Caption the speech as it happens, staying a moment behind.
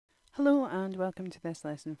Hello and welcome to this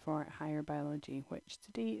lesson for higher biology, which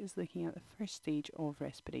today is looking at the first stage of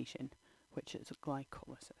respiration, which is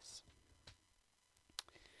glycolysis.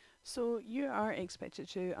 So you are expected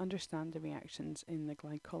to understand the reactions in the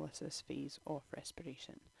glycolysis phase of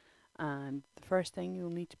respiration. And the first thing you'll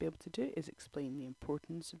need to be able to do is explain the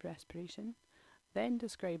importance of respiration, then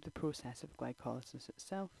describe the process of glycolysis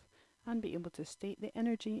itself, and be able to state the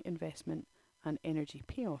energy investment and energy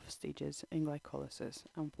payoff stages in glycolysis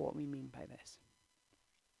and what we mean by this.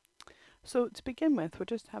 So to begin with, we'll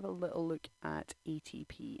just have a little look at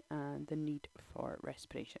ATP and the need for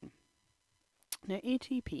respiration. Now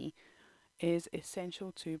ATP is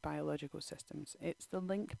essential to biological systems. It's the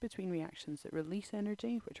link between reactions that release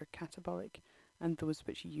energy, which are catabolic, and those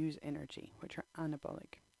which use energy, which are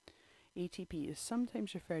anabolic. ATP is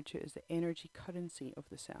sometimes referred to as the energy currency of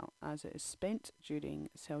the cell, as it is spent during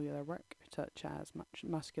cellular work, such as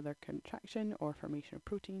muscular contraction or formation of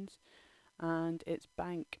proteins, and it's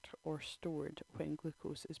banked or stored when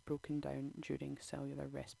glucose is broken down during cellular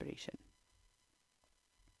respiration.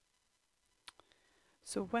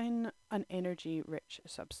 So when an energy-rich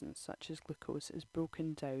substance such as glucose is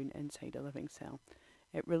broken down inside a living cell,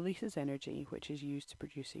 it releases energy which is used to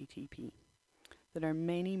produce ATP. There are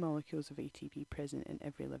many molecules of ATP present in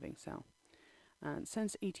every living cell. And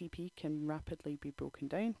since ATP can rapidly be broken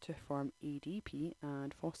down to form ADP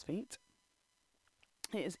and phosphate,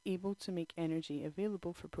 it is able to make energy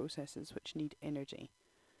available for processes which need energy.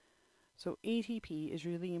 So ATP is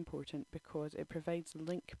really important because it provides the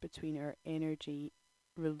link between our energy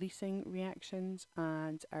releasing reactions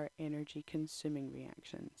and our energy consuming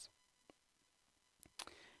reactions.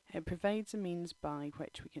 It provides a means by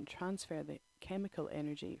which we can transfer the chemical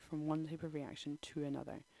energy from one type of reaction to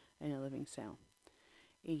another in a living cell.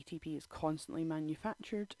 ATP is constantly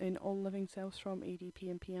manufactured in all living cells from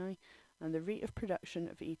ADP and PI, and the rate of production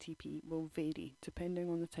of ATP will vary depending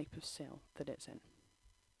on the type of cell that it's in.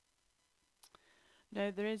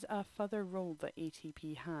 Now there is a further role that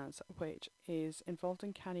ATP has, which is involved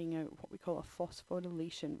in carrying out what we call a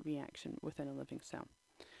phosphorylation reaction within a living cell.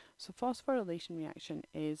 So phosphorylation reaction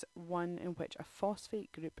is one in which a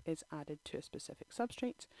phosphate group is added to a specific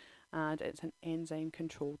substrate, and it's an enzyme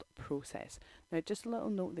controlled process. Now just a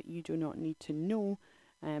little note that you do not need to know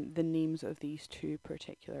the names of these two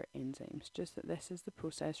particular enzymes, just that this is the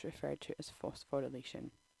process referred to as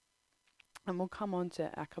phosphorylation. And we'll come on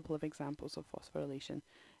to a couple of examples of phosphorylation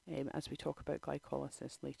as we talk about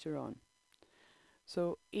glycolysis later on.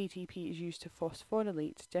 So ATP is used to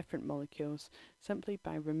phosphorylate different molecules simply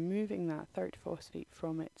by removing that third phosphate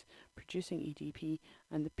from it, producing ADP,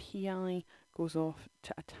 and the PI goes off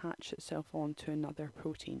to attach itself onto another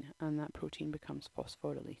protein, and that protein becomes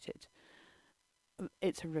phosphorylated.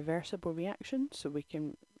 It's a reversible reaction, so we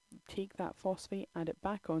can take that phosphate, add it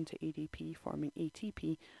back onto ADP, forming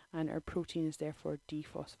ATP, and our protein is therefore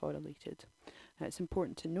dephosphorylated. Now it's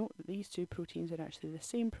important to note that these two proteins are actually the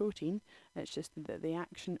same protein, it's just that the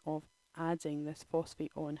action of adding this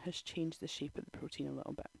phosphate on has changed the shape of the protein a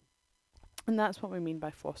little bit. And that's what we mean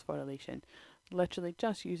by phosphorylation, literally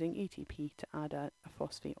just using ATP to add a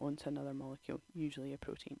phosphate onto another molecule, usually a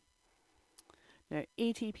protein. Now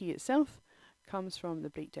ATP itself comes from the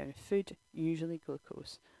breakdown of food, usually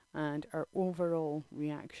glucose, and our overall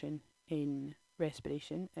reaction in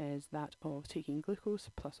respiration is that of taking glucose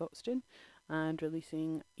plus oxygen and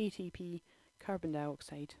releasing ATP, carbon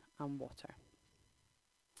dioxide and water.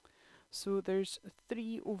 So there's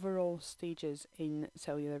 3 overall stages in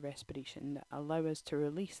cellular respiration that allow us to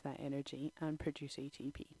release that energy and produce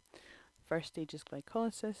ATP. The first stage is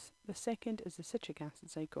glycolysis, the second is the citric acid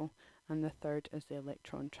cycle, and the third is the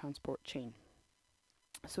electron transport chain.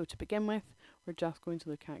 So to begin with, we're just going to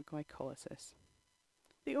look at glycolysis.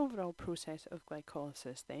 The overall process of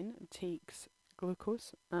glycolysis then takes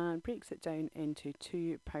glucose and breaks it down into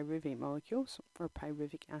 2 pyruvate molecules, or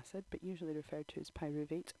pyruvic acid, but usually referred to as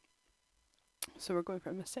pyruvate. So we're going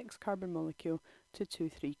from a 6 carbon molecule to 2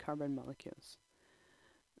 3 carbon molecules.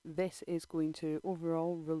 This is going to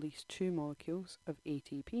overall release 2 molecules of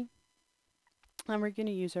ATP, and we're going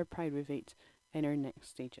to use our pyruvate in our next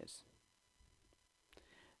stages.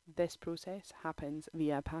 This process happens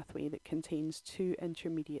via a pathway that contains 2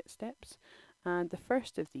 intermediate steps, and the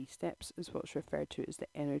first of these steps is what's referred to as the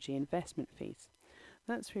energy investment phase.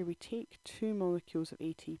 That's where we take 2 molecules of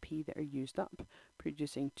ATP that are used up,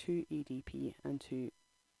 producing 2 ADP and 2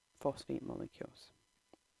 phosphate molecules.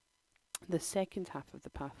 The second half of the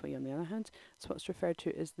pathway, on the other hand, is what's referred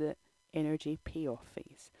to as the energy payoff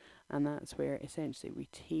phase, and that's where essentially we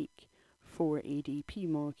take 4 ADP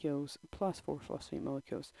molecules plus 4 phosphate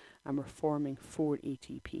molecules, and we're forming 4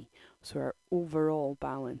 ATP. So our overall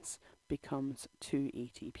balance becomes 2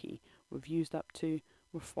 ATP. We've used up 2,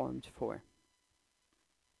 we've formed 4.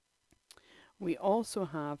 We also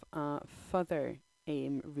have a further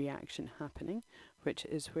reaction happening, which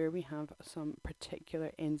is where we have some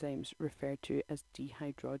particular enzymes referred to as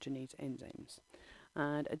dehydrogenase enzymes.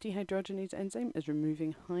 And a dehydrogenase enzyme is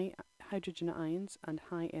removing high hydrogen ions and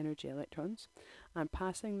high energy electrons and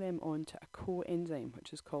passing them on to a coenzyme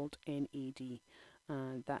which is called NAD,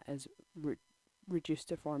 and that is reduced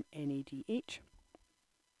to form NADH.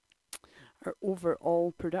 Our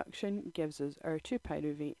overall production gives us our 2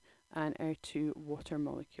 pyruvate and our 2 water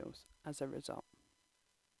molecules as a result.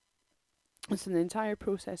 So the entire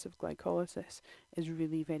process of glycolysis is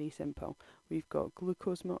really very simple. We've got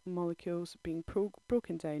glucose molecules being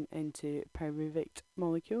broken down into pyruvate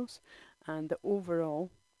molecules, and the overall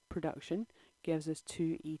production gives us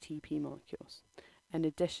 2 ATP molecules. In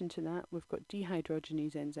addition to that, we've got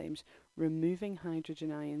dehydrogenase enzymes removing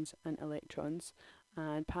hydrogen ions and electrons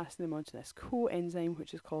and passing them on to this coenzyme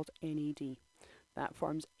which is called NAD. That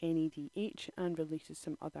forms NADH and releases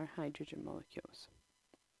some other hydrogen molecules.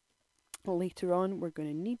 Later on, we're going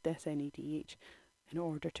to need this NADH in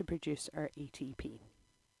order to produce our ATP.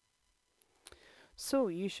 So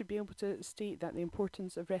you should be able to state that the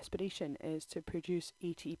importance of respiration is to produce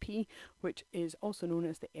ATP, which is also known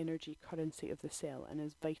as the energy currency of the cell and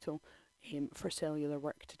is vital for cellular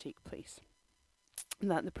work to take place.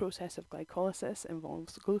 That the process of glycolysis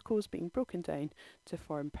involves glucose being broken down to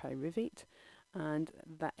form pyruvate, and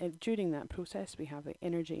that during that process we have the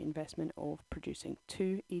energy investment of producing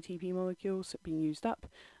 2 ATP molecules being used up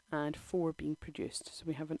and 4 being produced. So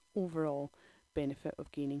we have an overall benefit of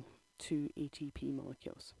gaining 2 ATP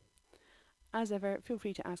molecules. As ever, feel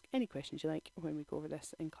free to ask any questions you like when we go over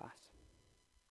this in class.